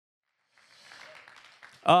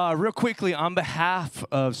Real quickly, on behalf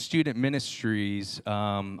of Student Ministries,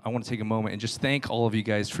 I want to take a moment and just thank all of you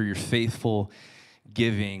guys for your faithful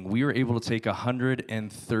giving. We were able to take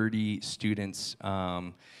 130 students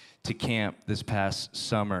to camp this past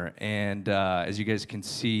summer, and as you guys can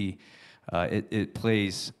see, it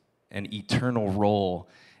plays an eternal role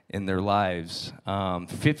in their lives.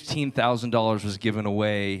 $15,000 was given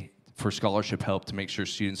away for scholarship help to make sure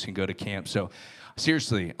students can go to camp. So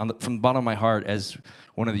seriously, from the bottom of my heart, as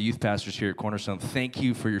one of the youth pastors here at Cornerstone, thank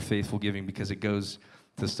you for your faithful giving, because it goes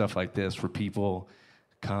to stuff like this where people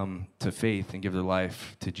come to faith and give their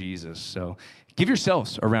life to Jesus. So give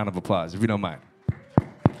yourselves a round of applause, if you don't mind.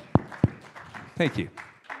 Thank you.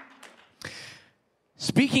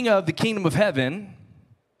 Speaking of the kingdom of heaven,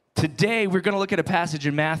 today we're going to look at a passage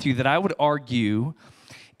in Matthew that I would argue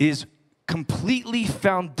is completely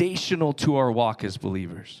foundational to our walk as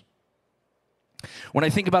believers. When I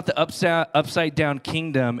think about the upside down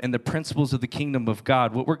kingdom and the principles of the kingdom of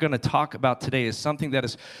God, what we're going to talk about today is something that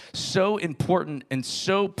is so important and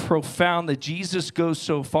so profound that Jesus goes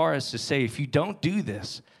so far as to say, if you don't do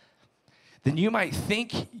this, then you might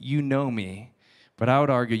think you know me, but I would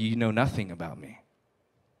argue you know nothing about me.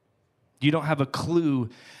 You don't have a clue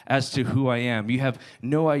as to who I am. You have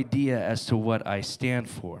no idea as to what I stand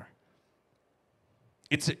for.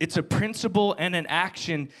 It's a principle and an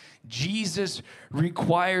action Jesus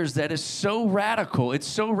requires that is so radical. It's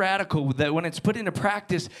so radical that when it's put into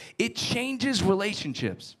practice, it changes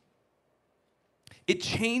relationships. It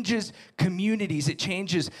changes communities. It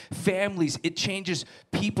changes families. It changes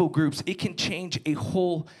people groups. It can change a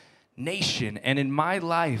whole nation. And in my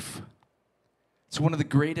life, it's one of the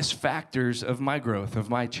greatest factors of my growth, of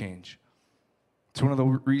my change. It's one of the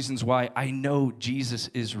reasons why I know Jesus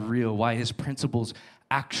is real, why his principles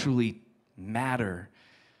actually matter,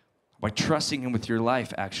 why trusting him with your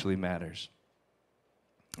life actually matters.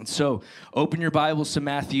 And so, open your Bibles to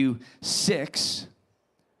Matthew 6,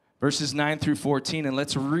 verses 9 through 14, and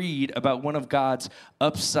let's read about one of God's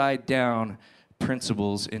upside-down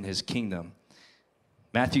principles in his kingdom.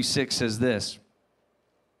 Matthew 6 says this,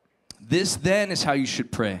 "This then is how you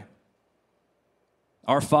should pray.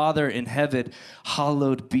 Our Father in heaven,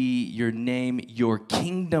 hallowed be your name, your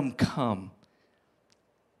kingdom come.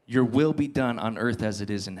 Your will be done on earth as it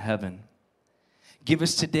is in heaven. Give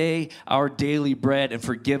us today our daily bread, and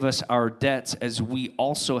forgive us our debts as we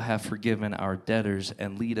also have forgiven our debtors.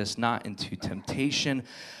 And lead us not into temptation,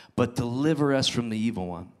 but deliver us from the evil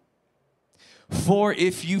one. For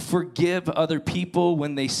if you forgive other people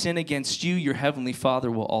when they sin against you, your heavenly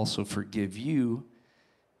Father will also forgive you.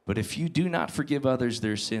 But if you do not forgive others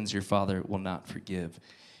their sins, your Father will not forgive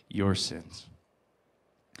your sins."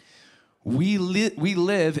 We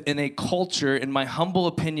live in a culture, in my humble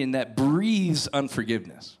opinion, that breathes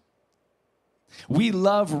unforgiveness. We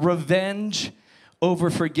love revenge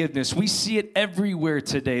over forgiveness. We see it everywhere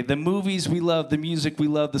today. The movies we love, the music we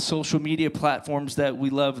love, the social media platforms that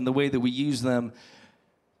we love, and the way that we use them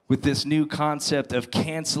with this new concept of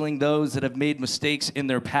canceling those that have made mistakes in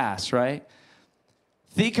their past, right?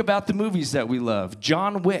 Think about the movies that we love.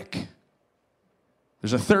 John Wick.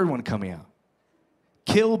 There's a third one coming out.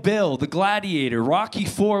 Kill Bill, The Gladiator, Rocky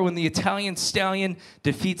IV, when the Italian stallion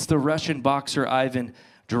defeats the Russian boxer Ivan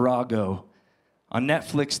Drago. On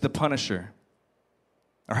Netflix, The Punisher.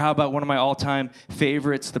 Or how about one of my all-time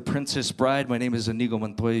favorites, The Princess Bride? My name is Inigo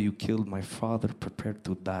Montoya. You killed my father. Prepare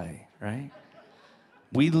to die, right?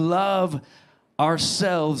 We love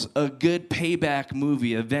ourselves a good payback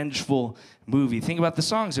movie, a vengeful movie. Think about the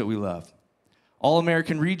songs that we love.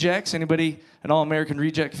 All-American Rejects. Anybody an All-American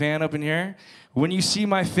Reject fan up in here? When you see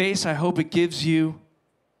my face, I hope it gives you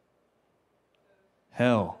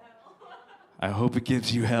hell. I hope it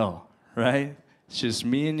gives you hell, right? It's just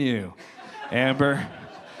me and you, Amber.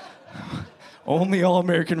 Only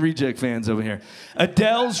All-American Reject fans over here.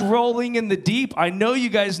 Adele's Rolling in the Deep. I know you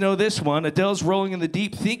guys know this one. Adele's Rolling in the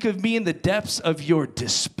Deep. Think of me in the depths of your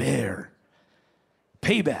despair.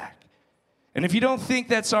 Payback. And if you don't think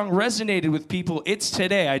that song resonated with people, it's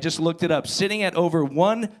today. I just looked it up. Sitting at over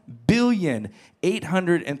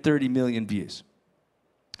 1,830,000,000 views.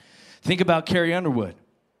 Think about Carrie Underwood,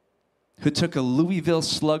 who took a Louisville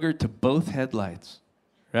Slugger to both headlights,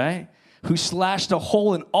 right? Who slashed a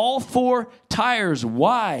hole in all 4 tires.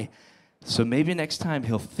 Why? So maybe next time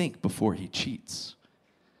he'll think before he cheats.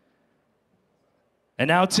 And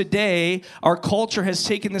now today, our culture has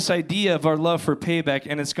taken this idea of our love for payback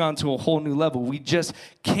and it's gone to a whole new level. We just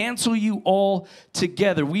cancel you all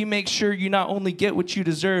together. We make sure you not only get what you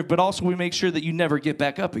deserve, but also we make sure that you never get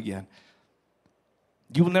back up again.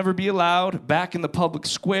 You will never be allowed back in the public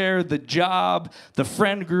square, the job, the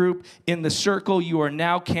friend group, in the circle. You are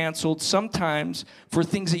now canceled, sometimes for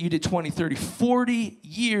things that you did 20, 30, 40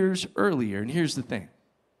 years earlier. And here's the thing.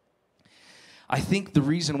 I think the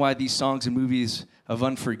reason why these songs and movies of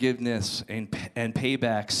unforgiveness and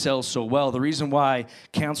payback sell so well, the reason why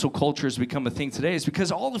cancel culture has become a thing today is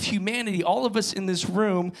because all of humanity, all of us in this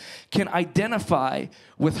room can identify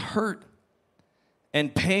with hurt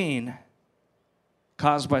and pain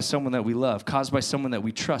caused by someone that we love, caused by someone that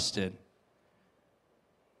we trusted.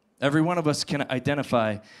 Every one of us can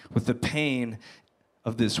identify with the pain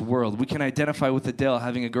of this world. We can identify with Adele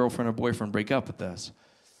having a girlfriend or boyfriend break up with us.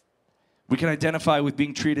 We can identify with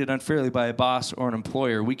being treated unfairly by a boss or an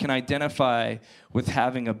employer. We can identify with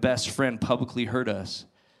having a best friend publicly hurt us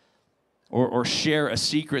or share a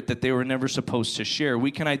secret that they were never supposed to share.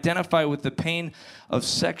 We can identify with the pain of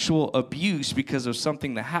sexual abuse because of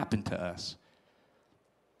something that happened to us,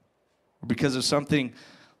 or because of something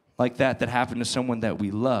like that happened to someone that we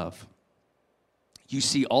love. You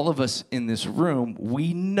see, all of us in this room,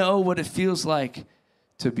 we know what it feels like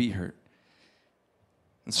to be hurt.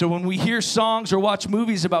 And so when we hear songs or watch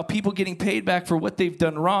movies about people getting paid back for what they've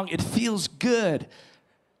done wrong, it feels good,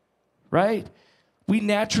 right? We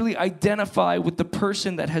naturally identify with the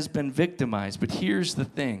person that has been victimized. But here's the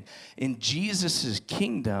thing. In Jesus'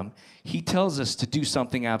 kingdom, he tells us to do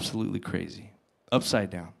something absolutely crazy,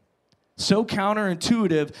 upside down. So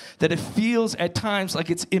counterintuitive that it feels at times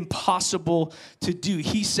like it's impossible to do.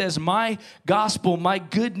 He says, my gospel, my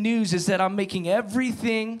good news is that I'm making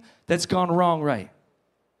everything that's gone wrong right.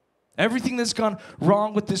 Everything that's gone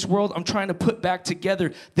wrong with this world, I'm trying to put back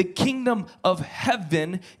together. The kingdom of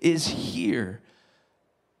heaven is here.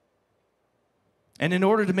 And in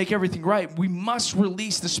order to make everything right, we must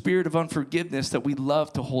release the spirit of unforgiveness that we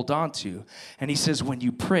love to hold on to. And he says, when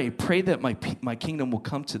you pray that my kingdom will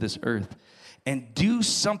come to this earth, and do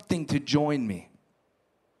something to join me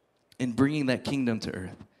in bringing that kingdom to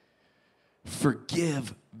earth.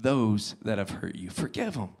 Forgive those that have hurt you.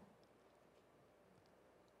 Forgive them.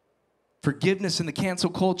 Forgiveness in the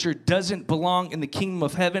cancel culture doesn't belong in the kingdom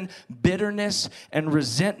of heaven. Bitterness and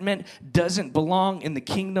resentment doesn't belong in the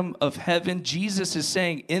kingdom of heaven. Jesus is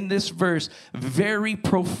saying in this verse very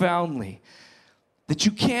profoundly that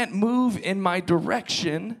you can't move in my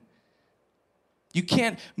direction. You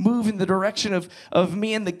can't move in the direction of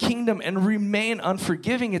me and the kingdom and remain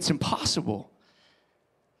unforgiving. It's impossible.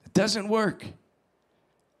 It doesn't work.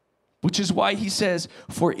 Which is why he says,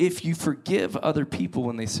 for if you forgive other people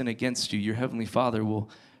when they sin against you, your heavenly Father will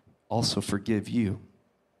also forgive you.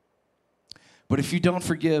 But if you don't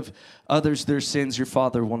forgive others their sins, your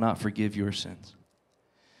Father will not forgive your sins.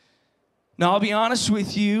 Now, I'll be honest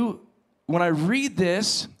with you, when I read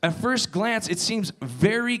this, at first glance, it seems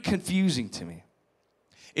very confusing to me.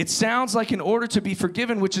 It sounds like in order to be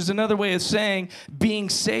forgiven, which is another way of saying being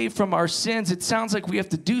saved from our sins, it sounds like we have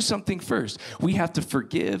to do something first. We have to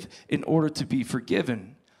forgive in order to be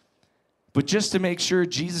forgiven. But just to make sure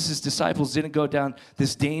Jesus' disciples didn't go down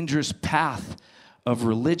this dangerous path of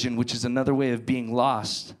religion, which is another way of being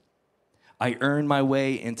lost, I earn my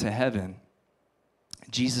way into heaven.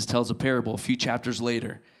 Jesus tells a parable a few chapters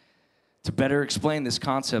later to better explain this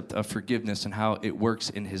concept of forgiveness and how it works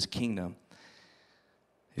in his kingdom.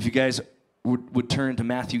 If you guys would turn to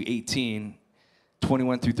Matthew 18,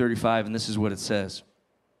 21 through 35, and this is what it says.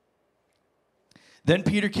 Then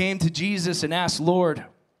Peter came to Jesus and asked, Lord,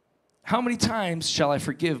 how many times shall I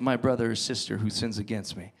forgive my brother or sister who sins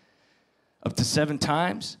against me? Up to 7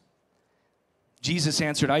 times? Jesus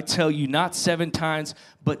answered, I tell you, not 7 times,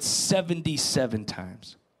 but 77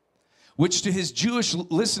 times. Which to his Jewish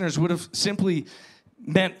listeners would have simply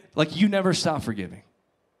meant, like, you never stop forgiving.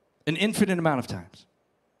 An infinite amount of times.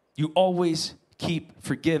 You always keep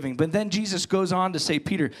forgiving. But then Jesus goes on to say,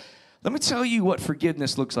 Peter, let me tell you what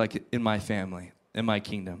forgiveness looks like in my family, in my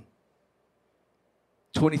kingdom.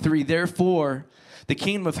 23, therefore, the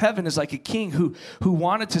kingdom of heaven is like a king who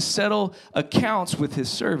wanted to settle accounts with his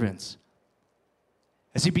servants.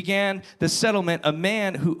 As he began the settlement, a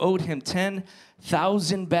man who owed him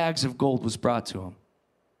 10,000 bags of gold was brought to him.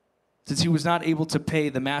 Since he was not able to pay,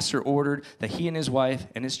 the master ordered that he and his wife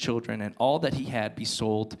and his children and all that he had be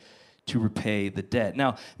sold to repay the debt.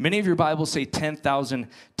 Now, many of your Bibles say 10,000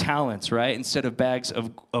 talents, right, instead of bags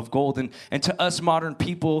of gold. And to us modern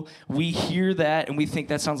people, we hear that and we think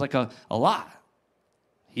that sounds like a lot.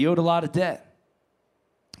 He owed a lot of debt.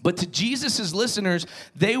 But to Jesus' listeners,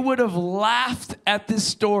 they would have laughed at this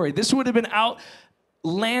story. This would have been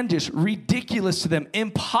outlandish, ridiculous to them,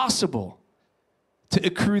 impossible to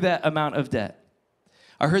accrue that amount of debt.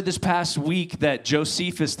 I heard this past week that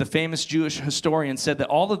Josephus, the famous Jewish historian, said that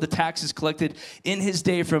all of the taxes collected in his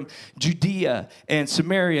day from Judea and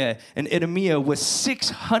Samaria and Idumea was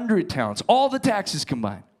 600 talents, all the taxes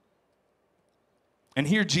combined. And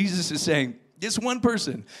here Jesus is saying, this one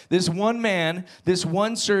person, this one man, this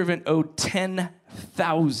one servant owed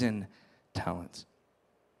 10,000 talents.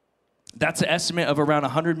 That's an estimate of around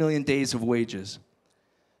 100 million days of wages.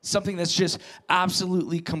 Something that's just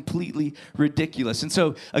absolutely, completely ridiculous. And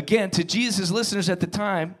so, again, to Jesus' listeners at the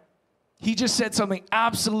time, he just said something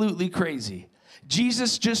absolutely crazy.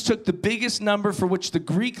 Jesus just took the biggest number for which the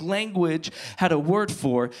Greek language had a word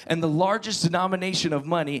for and the largest denomination of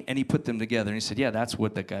money, and he put them together. And he said, yeah, that's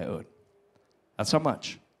what that guy owed. That's how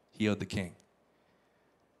much he owed the king.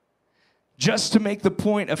 Just to make the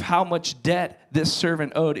point of how much debt this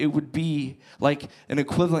servant owed, it would be like an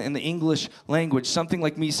equivalent in the English language, something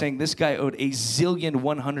like me saying this guy owed a zillion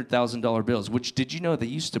 $100,000 bills, which did you know they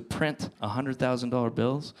used to print $100,000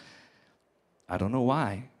 bills? I don't know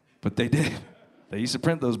why, but they did. They used to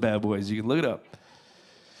print those bad boys. You can look it up.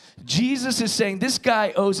 Jesus is saying this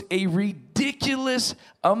guy owes a ridiculous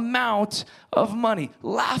amount of money,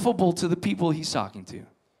 laughable to the people he's talking to.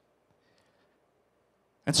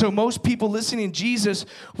 And so most people listening to Jesus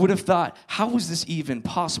would have thought, how is this even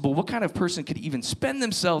possible? What kind of person could even spend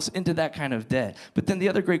themselves into that kind of debt? But then the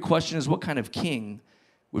other great question is, what kind of king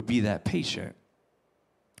would be that patient?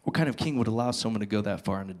 What kind of king would allow someone to go that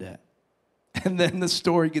far into debt? And then the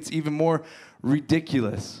story gets even more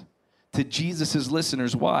ridiculous to Jesus'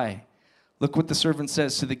 listeners. Why? Look what the servant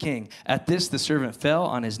says to the king. At this, the servant fell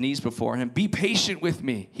on his knees before him. Be patient with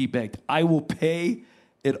me, he begged. I will pay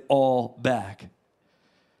it all back.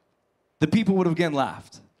 The people would have again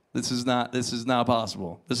laughed. This is not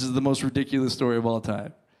possible. This is the most ridiculous story of all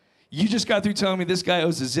time. You just got through telling me this guy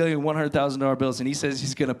owes a zillion $100,000 bills, and he says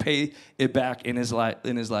he's going to pay it back in his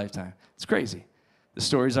lifetime. It's crazy. The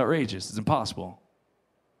story's outrageous. It's impossible.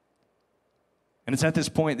 And it's at this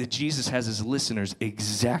point that Jesus has his listeners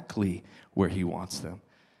exactly where he wants them.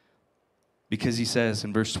 Because he says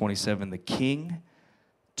in verse 27, the king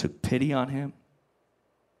took pity on him,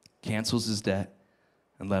 cancels his debt,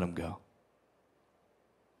 and let him go.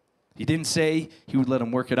 He didn't say he would let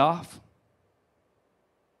him work it off.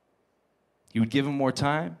 He would give him more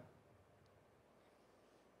time.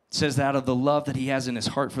 It says that out of the love that he has in his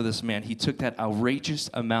heart for this man, he took that outrageous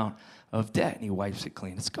amount of debt and he wipes it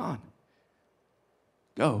clean. It's gone.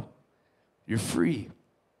 Go. You're free.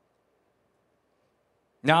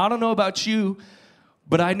 Now, I don't know about you,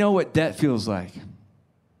 but I know what debt feels like.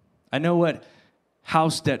 I know what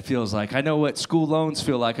house debt feels like. I know what school loans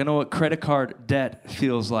feel like. I know what credit card debt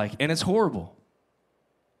feels like. And it's horrible.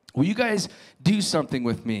 Will you guys do something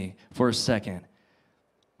with me for a second?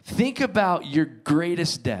 Think about your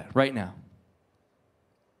greatest debt right now.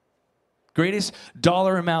 Greatest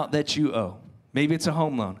dollar amount that you owe. Maybe it's a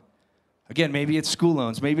home loan. Again, maybe it's school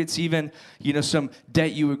loans. Maybe it's even, some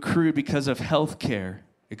debt you accrued because of health care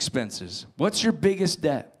expenses. What's your biggest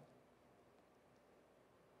debt?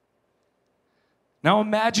 Now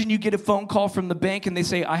imagine you get a phone call from the bank and they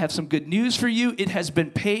say, I have some good news for you. It has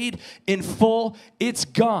been paid in full. It's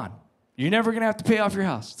gone. You're never going to have to pay off your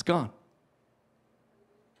house. It's gone.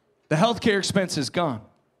 The healthcare expense is gone.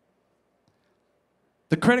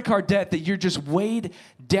 The credit card debt that you're just weighed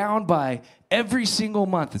down by every single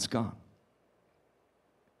month, it's gone.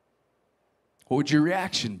 What would your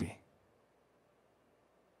reaction be?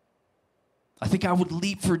 I think I would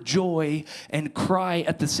leap for joy and cry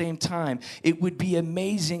at the same time. It would be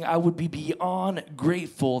amazing. I would be beyond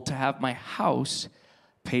grateful to have my house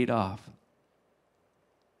paid off.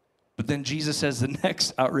 But then Jesus says the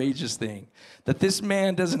next outrageous thing, that this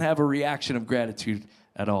man doesn't have a reaction of gratitude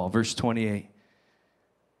at all. Verse 28.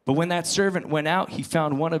 But when that servant went out, he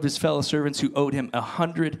found one of his fellow servants who owed him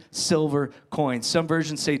 100 silver coins. Some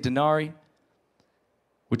versions say denarii,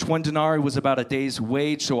 which one denarii was about a day's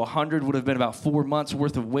wage, so 100 would have been about 4 months'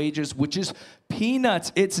 worth of wages, which is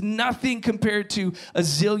peanuts. It's nothing compared to a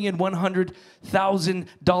zillion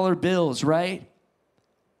 $100,000 bills, right?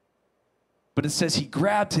 But it says he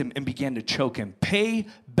grabbed him and began to choke him. Pay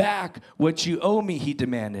back what you owe me, he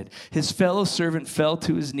demanded. His fellow servant fell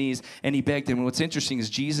to his knees and he begged him. And what's interesting is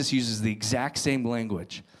Jesus uses the exact same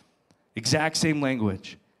language. Exact same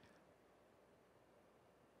language.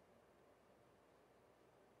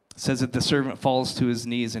 It says that the servant falls to his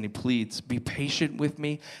knees and he pleads, be patient with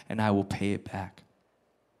me and I will pay it back.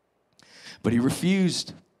 But he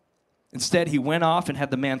refused. Instead, he went off and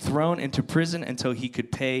had the man thrown into prison until he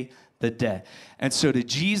could pay the debt. And so to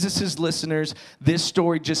Jesus' listeners, this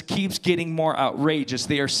story just keeps getting more outrageous.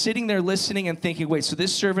 They are sitting there listening and thinking, wait, so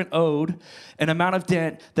this servant owed an amount of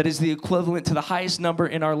debt that is the equivalent to the highest number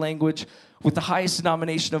in our language with the highest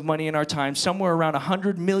denomination of money in our time, somewhere around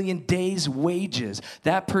 100 million days' wages.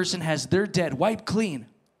 That person has their debt wiped clean,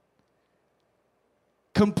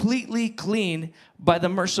 completely clean by the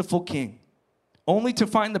merciful king, only to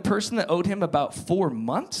find the person that owed him about 4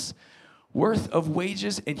 months worth of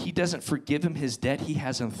wages, and he doesn't forgive him his debt. He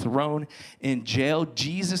has him thrown in jail.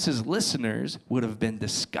 Jesus' listeners would have been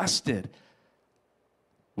disgusted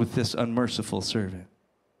with this unmerciful servant.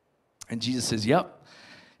 And Jesus says, yep,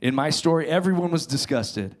 in my story, everyone was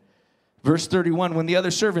disgusted. Verse 31, when the other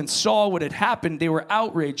servants saw what had happened, they were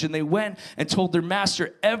outraged, and they went and told their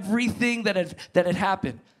master everything that had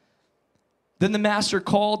happened. Then the master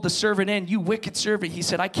called the servant in. You wicked servant, he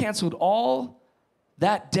said, I canceled all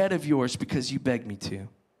that debt of yours because you begged me to.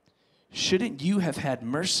 Shouldn't you have had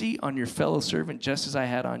mercy on your fellow servant just as I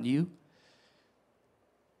had on you?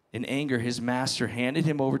 In anger, his master handed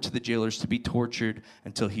him over to the jailers to be tortured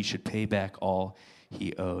until he should pay back all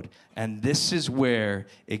he owed. And this is where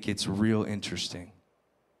it gets real interesting.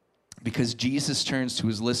 Because Jesus turns to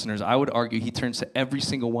his listeners. I would argue he turns to every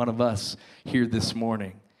single one of us here this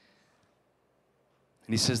morning.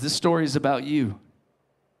 And he says, this story is about you.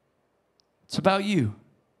 It's about you.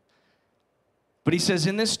 But he says,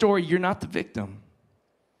 in this story, you're not the victim.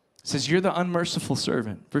 He says, you're the unmerciful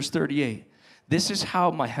servant. Verse 38, this is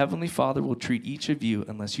how my heavenly Father will treat each of you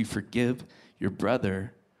unless you forgive your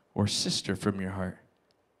brother or sister from your heart.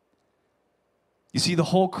 You see, the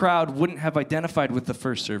whole crowd wouldn't have identified with the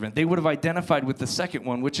first servant. They would have identified with the second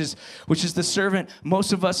one, which is the servant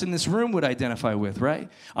most of us in this room would identify with, right?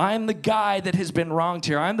 I'm the guy that has been wronged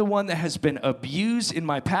here. I'm the one that has been abused in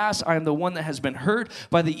my past. I am the one that has been hurt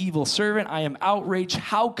by the evil servant. I am outraged.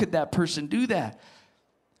 How could that person do that?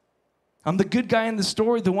 I'm the good guy in the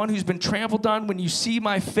story, the one who's been trampled on. When you see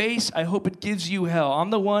my face, I hope it gives you hell.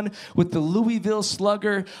 I'm the one with the Louisville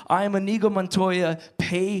Slugger. I am Inigo Montoya.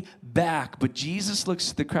 Pay back. But Jesus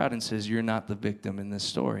looks at the crowd and says, you're not the victim in this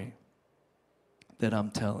story that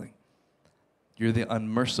I'm telling. You're the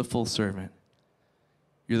unmerciful servant.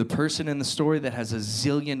 You're the person in the story that has a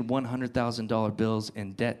zillion $100,000 bills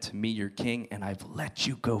in debt to me, your king, and I've let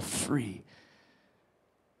you go free.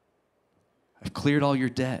 I've cleared all your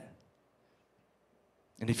debt.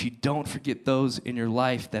 And if you don't forget those in your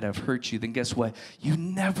life that have hurt you, then guess what? You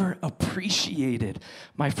never appreciated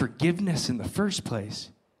my forgiveness in the first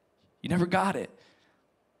place. You never got it.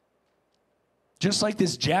 Just like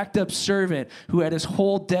this jacked up servant who had his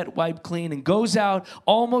whole debt wiped clean and goes out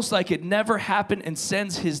almost like it never happened and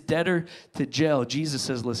sends his debtor to jail. Jesus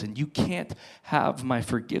says, listen, you can't have my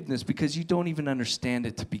forgiveness because you don't even understand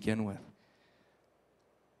it to begin with.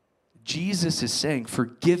 Jesus is saying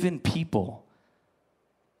forgiven people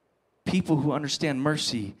who understand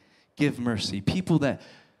mercy, give mercy. People that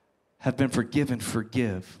have been forgiven,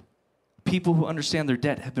 forgive. People who understand their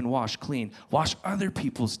debt have been washed clean. Wash other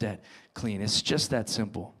people's debt clean. It's just that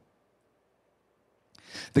simple.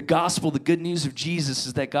 The gospel, the good news of Jesus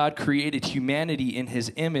is that God created humanity in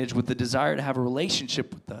his image with the desire to have a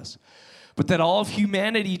relationship with us. But that all of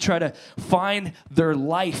humanity try to find their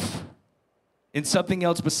life in something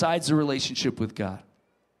else besides the relationship with God.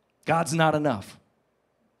 God's not enough.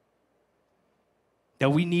 That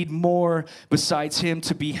we need more besides him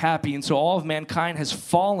to be happy. And so all of mankind has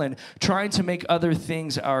fallen trying to make other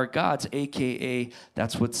things our gods, a.k.a.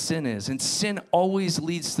 that's what sin is. And sin always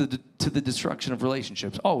leads to the destruction of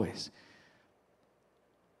relationships, always.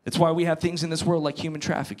 It's why we have things in this world like human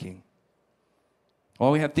trafficking. Why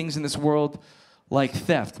we have things in this world like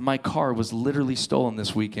theft. My car was literally stolen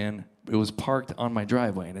this weekend. It was parked on my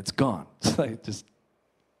driveway and it's gone. It's like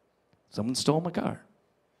someone stole my car.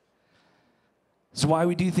 It's why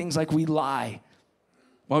we do things like we lie,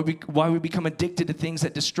 why we become addicted to things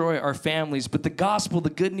that destroy our families. But the gospel, the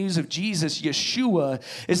good news of Jesus, Yeshua,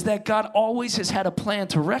 is that God always has had a plan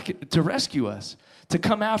to rescue us, to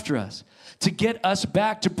come after us, to get us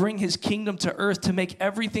back, to bring his kingdom to earth, to make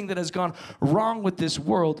everything that has gone wrong with this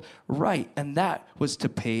world right. And that was to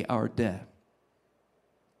pay our debt.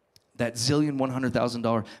 That zillion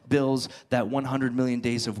 $100,000 bills, that 100 million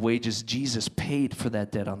days of wages, Jesus paid for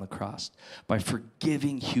that debt on the cross by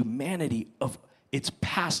forgiving humanity of its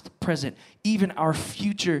past, present, even our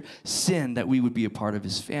future sin, that we would be a part of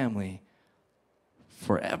his family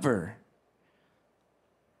forever.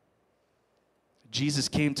 Jesus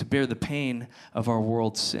came to bear the pain of our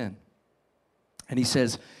world's sin. And he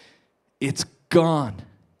says, it's gone.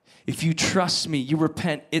 If you trust me, you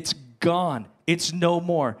repent, it's gone. It's no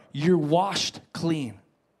more. You're washed clean.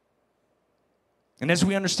 And as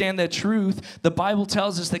we understand that truth, the Bible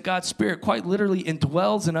tells us that God's Spirit quite literally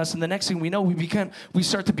indwells in us, and the next thing we know, we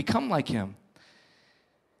start to become like him.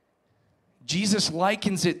 Jesus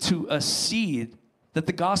likens it to a seed that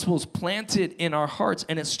the gospel is planted in our hearts,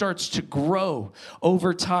 and it starts to grow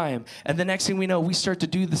over time. And the next thing we know, we start to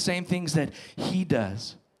do the same things that he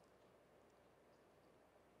does.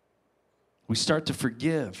 We start to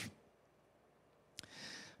forgive.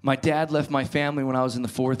 My dad left my family when I was in the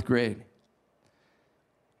 4th grade.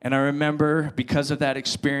 And I remember, because of that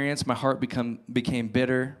experience, my heart became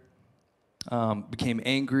bitter, became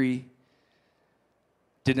angry,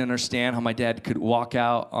 didn't understand how my dad could walk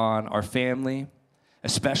out on our family,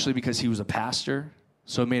 especially because he was a pastor,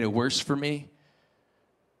 so it made it worse for me.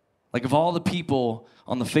 Like, of all the people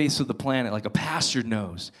on the face of the planet, like, a pastor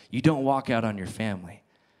knows you don't walk out on your family.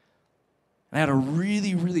 And I had a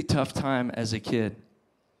really, really tough time as a kid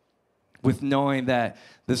with knowing that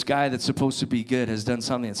this guy that's supposed to be good has done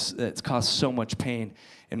something that's caused so much pain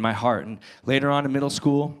in my heart. And later on in middle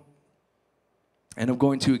school, I ended up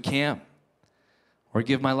going to a camp where I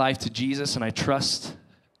give my life to Jesus, and I trust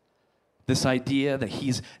this idea that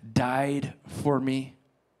he's died for me.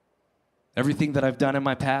 Everything that I've done in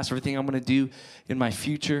my past, everything I'm going to do in my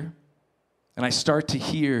future. And I start to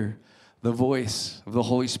hear the voice of the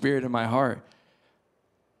Holy Spirit in my heart.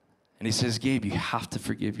 And he says, Gabe, you have to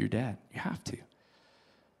forgive your dad. You have to.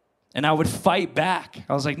 And I would fight back.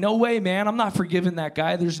 I was like, no way, man. I'm not forgiving that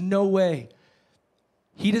guy. There's no way.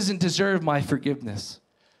 He doesn't deserve my forgiveness.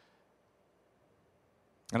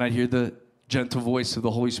 And I'd hear the gentle voice of the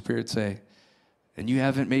Holy Spirit say, and you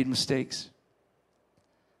haven't made mistakes.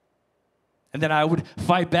 And then I would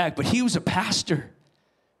fight back, but he was a pastor.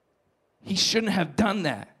 He shouldn't have done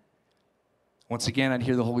that. Once again, I'd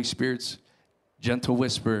hear the Holy Spirit's gentle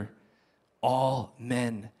whisper, all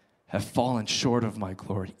men have fallen short of my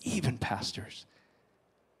glory, even pastors.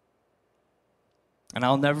 And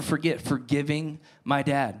I'll never forget forgiving my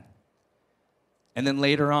dad. And then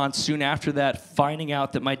later on, soon after that, finding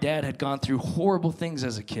out that my dad had gone through horrible things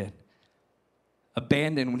as a kid,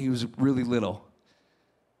 abandoned when he was really little,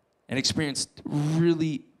 and experienced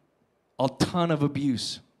really a ton of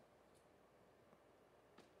abuse.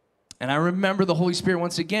 And I remember the Holy Spirit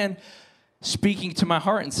once again speaking to my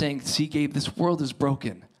heart and saying, see, Gabe, this world is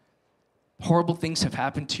broken. Horrible things have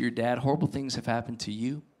happened to your dad. Horrible things have happened to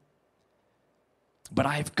you. But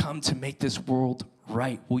I have come to make this world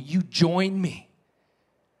right. Will you join me?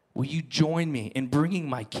 Will you join me in bringing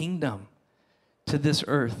my kingdom to this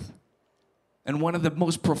earth? And one of the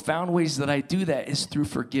most profound ways that I do that is through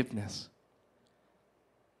forgiveness.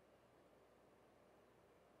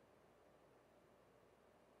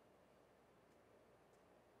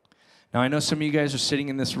 Now, I know some of you guys are sitting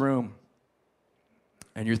in this room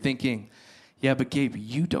and you're thinking, yeah, but Gabe,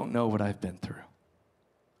 you don't know what I've been through.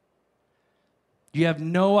 You have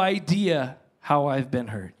no idea how I've been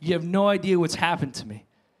hurt. You have no idea what's happened to me.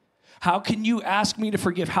 How can you ask me to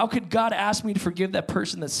forgive? How could God ask me to forgive that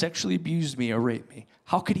person that sexually abused me or raped me?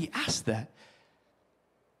 How could he ask that?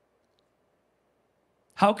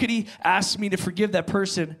 How could he ask me to forgive that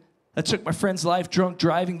person that took my friend's life drunk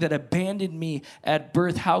driving, that abandoned me at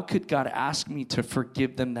birth? How could God ask me to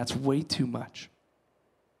forgive them? That's way too much.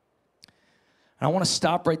 And I want to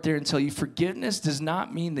stop right there and tell you, forgiveness does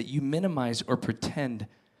not mean that you minimize or pretend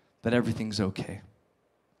that everything's okay.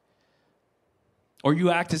 Or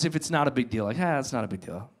you act as if it's not a big deal. Like, it's not a big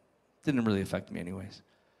deal. Didn't really affect me anyways.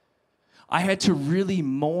 I had to really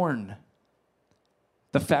mourn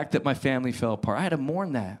the fact that my family fell apart. I had to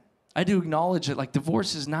mourn that. I had to acknowledge that, like,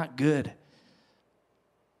 divorce is not good.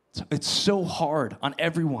 It's so hard on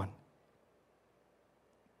everyone.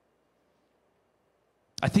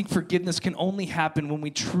 I think forgiveness can only happen when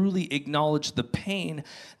we truly acknowledge the pain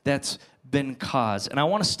that's been caused. And I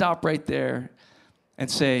want to stop right there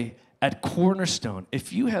and say, at Cornerstone,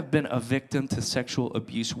 if you have been a victim to sexual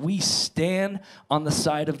abuse, we stand on the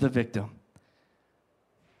side of the victim.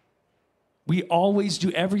 We always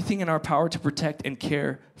do everything in our power to protect and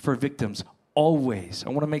care for victims. Always. I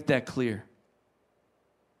want to make that clear.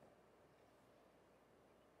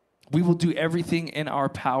 We will do everything in our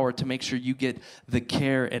power to make sure you get the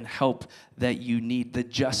care and help that you need, the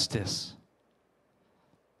justice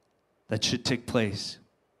that should take place.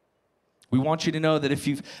 We want you to know that if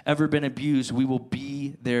you've ever been abused, we will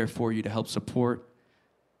be there for you to help support.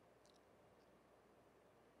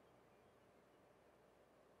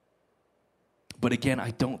 But again,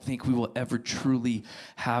 I don't think we will ever truly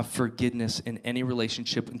have forgiveness in any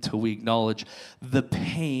relationship until we acknowledge the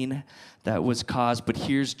pain that was caused. But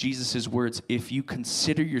here's Jesus' words. If you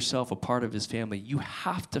consider yourself a part of his family, you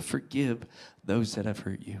have to forgive those that have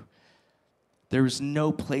hurt you. There is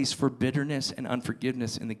no place for bitterness and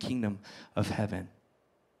unforgiveness in the kingdom of heaven.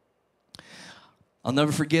 I'll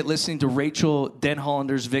never forget listening to Rachel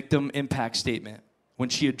Denhollander's victim impact statement when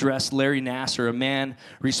she addressed Larry Nassar, a man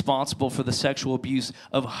responsible for the sexual abuse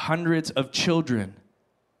of hundreds of children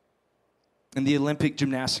in the Olympic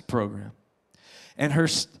gymnastic program. And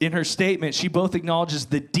in her statement, she both acknowledges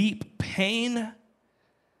the deep pain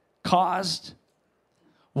caused,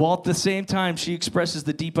 while at the same time, she expresses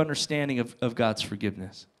the deep understanding of God's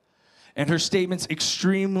forgiveness. And her statement's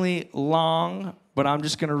extremely long, but I'm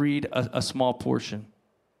just going to read a small portion.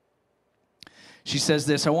 She says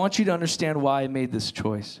this: I want you to understand why I made this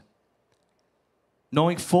choice,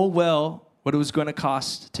 knowing full well what it was going to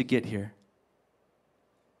cost to get here,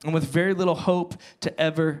 and with very little hope to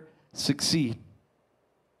ever succeed.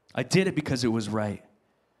 I did it because it was right.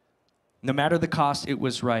 No matter the cost, it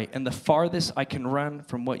was right. And the farthest I can run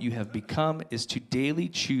from what you have become is to daily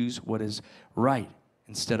choose what is right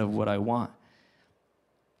instead of what I want.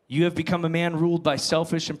 You have become a man ruled by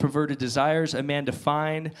selfish and perverted desires, a man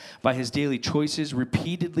defined by his daily choices,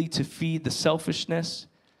 repeatedly to feed the selfishness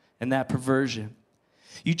and that perversion.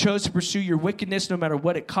 You chose to pursue your wickedness no matter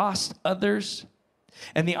what it cost others.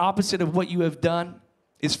 And the opposite of what you have done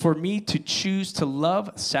is for me to choose to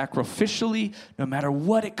love sacrificially no matter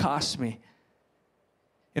what it costs me.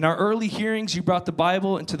 In our early hearings, you brought the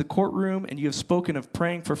Bible into the courtroom and you have spoken of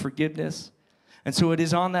praying for forgiveness. And so it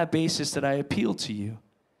is on that basis that I appeal to you.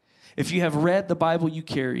 If you have read the Bible you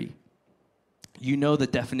carry, you know the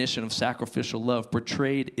definition of sacrificial love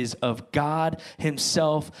portrayed is of God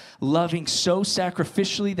himself loving so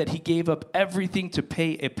sacrificially that he gave up everything to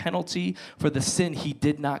pay a penalty for the sin he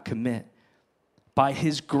did not commit. By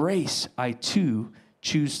his grace, I too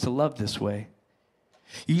choose to love this way.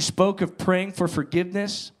 You spoke of praying for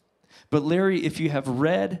forgiveness, but Larry, if you have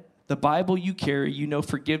read the Bible you carry, you know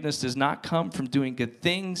forgiveness does not come from doing good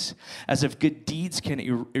things, as if good deeds can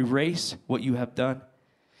erase what you have done.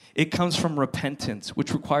 It comes from repentance,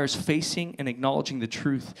 which requires facing and acknowledging the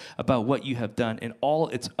truth about what you have done in all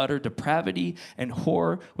its utter depravity and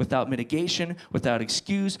horror, without mitigation, without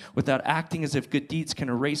excuse, without acting as if good deeds can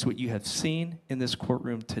erase what you have seen in this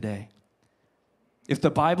courtroom today. If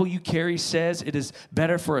the Bible you carry says it is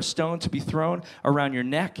better for a stone to be thrown around your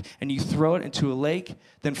neck and you throw it into a lake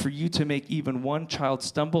than for you to make even one child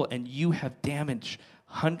stumble and you have damaged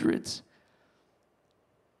hundreds,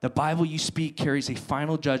 the Bible you speak carries a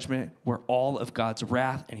final judgment where all of God's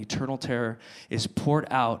wrath and eternal terror is poured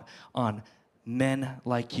out on men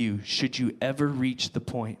like you. Should you ever reach the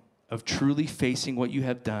point of truly facing what you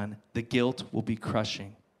have done, the guilt will be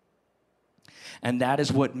crushing. And that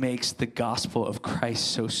is what makes the gospel of Christ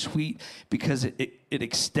so sweet, because it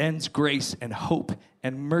extends grace and hope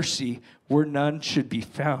and mercy where none should be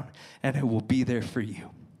found, and it will be there for you.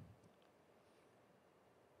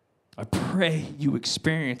 I pray you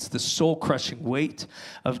experience the soul-crushing weight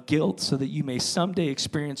of guilt so that you may someday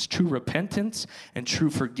experience true repentance and true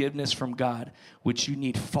forgiveness from God, which you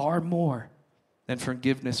need far more than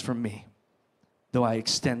forgiveness from me, though I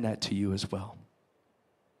extend that to you as well.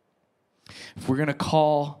 If we're going to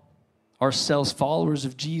call ourselves followers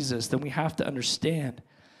of Jesus, then we have to understand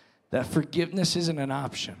that forgiveness isn't an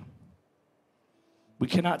option. We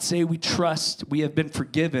cannot say we trust we have been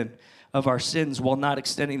forgiven of our sins while not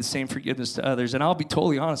extending the same forgiveness to others. And I'll be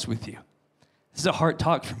totally honest with you. This is a hard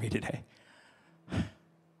talk for me today.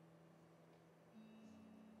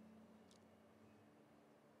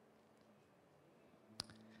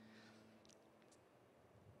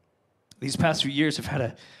 These past few years, I've had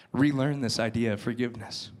to relearn this idea of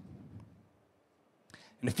forgiveness.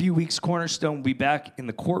 In a few weeks, Cornerstone will be back in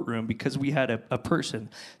the courtroom because we had a person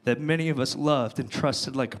that many of us loved and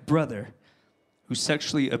trusted like a brother who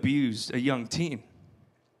sexually abused a young teen.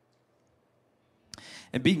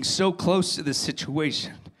 And being so close to this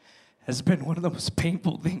situation has been one of the most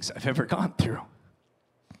painful things I've ever gone through.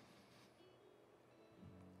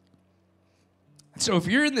 So if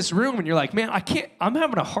you're in this room and you're like, man, I'm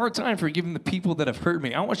having a hard time forgiving the people that have hurt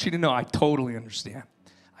me, I want you to know I totally understand.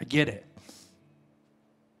 I get it.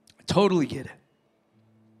 I totally get it.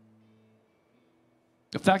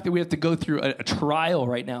 The fact that we have to go through a trial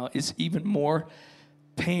right now is even more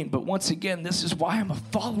pain. But once again, this is why I'm a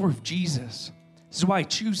follower of Jesus. This is why I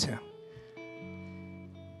choose him.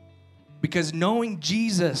 Because knowing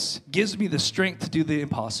Jesus gives me the strength to do the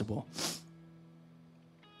impossible.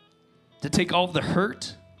 To take all the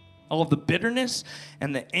hurt, all of the bitterness,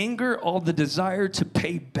 and the anger, all the desire to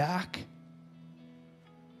pay back.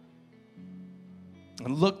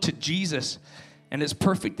 And look to Jesus and his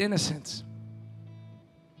perfect innocence.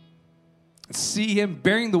 See him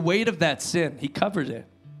bearing the weight of that sin. He covered it.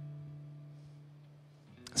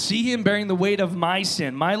 See him bearing the weight of my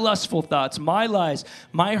sin, my lustful thoughts, my lies,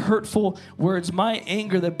 my hurtful words, my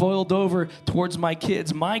anger that boiled over towards my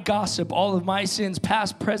kids, my gossip, all of my sins,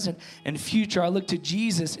 past, present, and future. I look to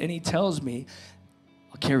Jesus and he tells me,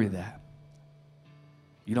 I'll carry that.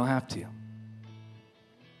 You don't have to.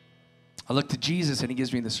 I look to Jesus and he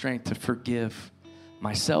gives me the strength to forgive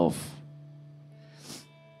myself.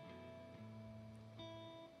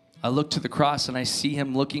 I look to the cross and I see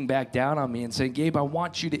him looking back down on me and saying, Gabe, I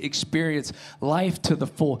want you to experience life to the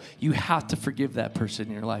full. You have to forgive that person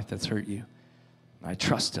in your life that's hurt you. And I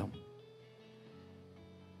trust him.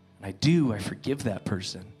 And I do. I forgive that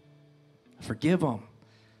person. I forgive him.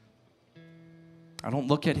 I don't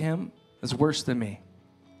look at him as worse than me.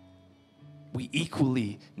 We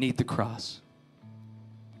equally need the cross.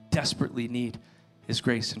 Desperately need his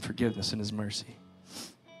grace and forgiveness and his mercy.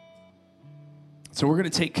 So we're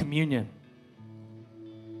going to take communion.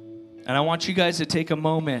 And I want you guys to take a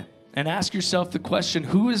moment and ask yourself the question,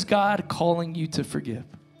 who is God calling you to forgive?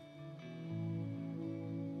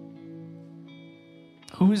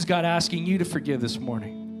 Who is God asking you to forgive this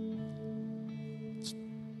morning?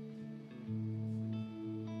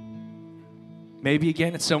 Maybe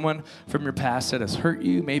again, it's someone from your past that has hurt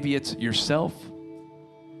you. Maybe it's yourself.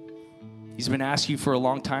 He's been asking you for a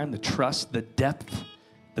long time to trust the depth,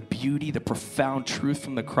 the beauty, the profound truth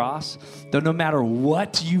from the cross. That no matter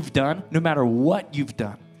what you've done,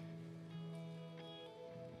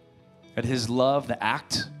 that his love, the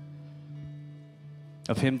act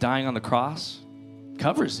of him dying on the cross,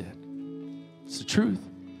 covers it. It's the truth.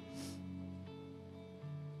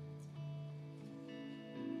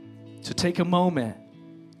 So take a moment.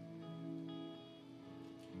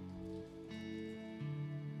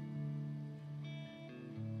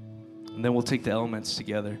 And then we'll take the elements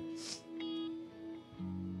together.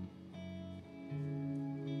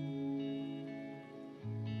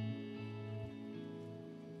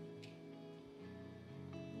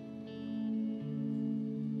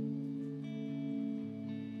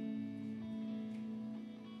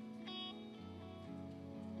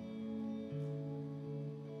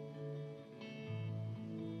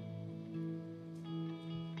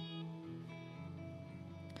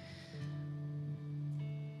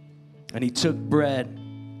 And he took bread,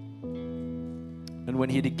 and when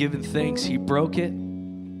he had given thanks, he broke it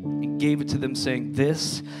and gave it to them, saying,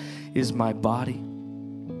 "This is my body,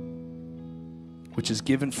 which is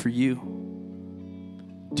given for you.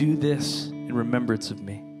 Do this in remembrance of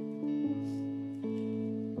me."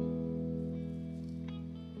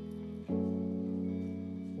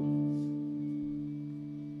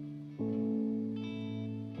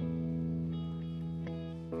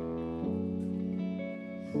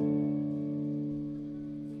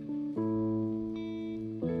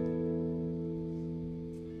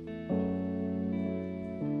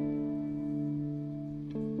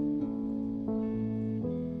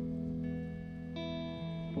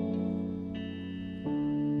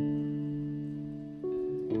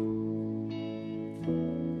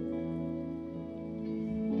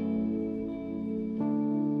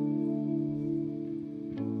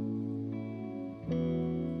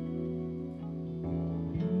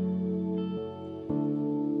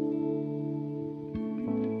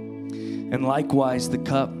 And likewise the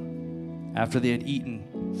cup, after they had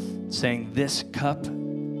eaten, saying, "This cup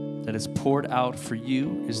that is poured out for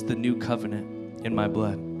you is the new covenant in my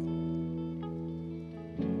blood."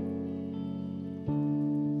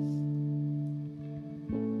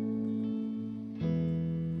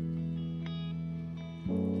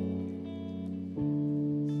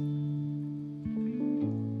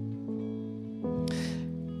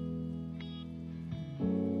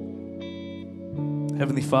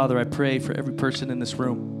 Heavenly Father, I pray for every person in this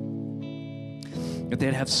room that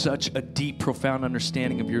they'd have such a deep, profound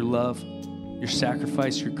understanding of your love, your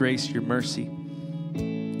sacrifice, your grace, your mercy.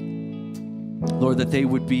 Lord, that they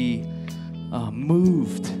would be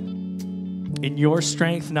moved in your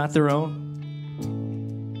strength, not their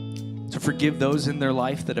own, to forgive those in their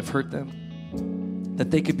life that have hurt them, that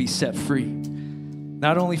they could be set free.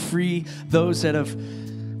 Not only free those that have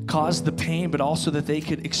caused the pain, but also that they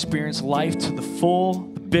could experience life to the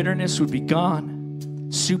full. The bitterness would be gone.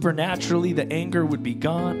 Supernaturally, the anger would be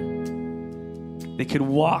gone. They could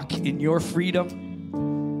walk in your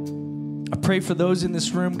freedom. I pray for those in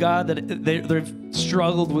this room, God, that they've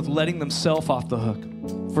struggled with letting themselves off the hook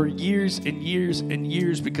for years and years and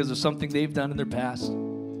years because of something they've done in their past.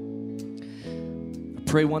 I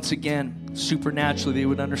pray once again, supernaturally, they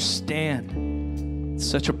would understand in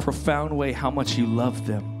such a profound way how much you love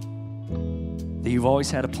them. That you've always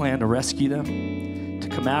had a plan to rescue them, to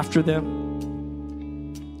come after them.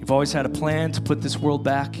 You've You've always had a plan to put this world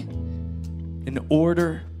back in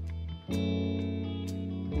order,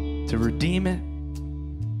 to redeem it.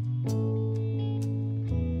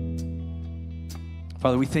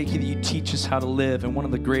 Father, we thank you that you teach us how to live, and one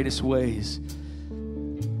of the greatest ways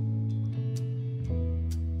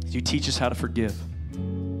is you teach us how to forgive.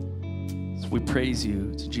 So we praise you.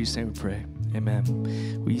 It's in Jesus' name we pray.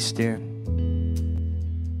 Amen. Will you stand?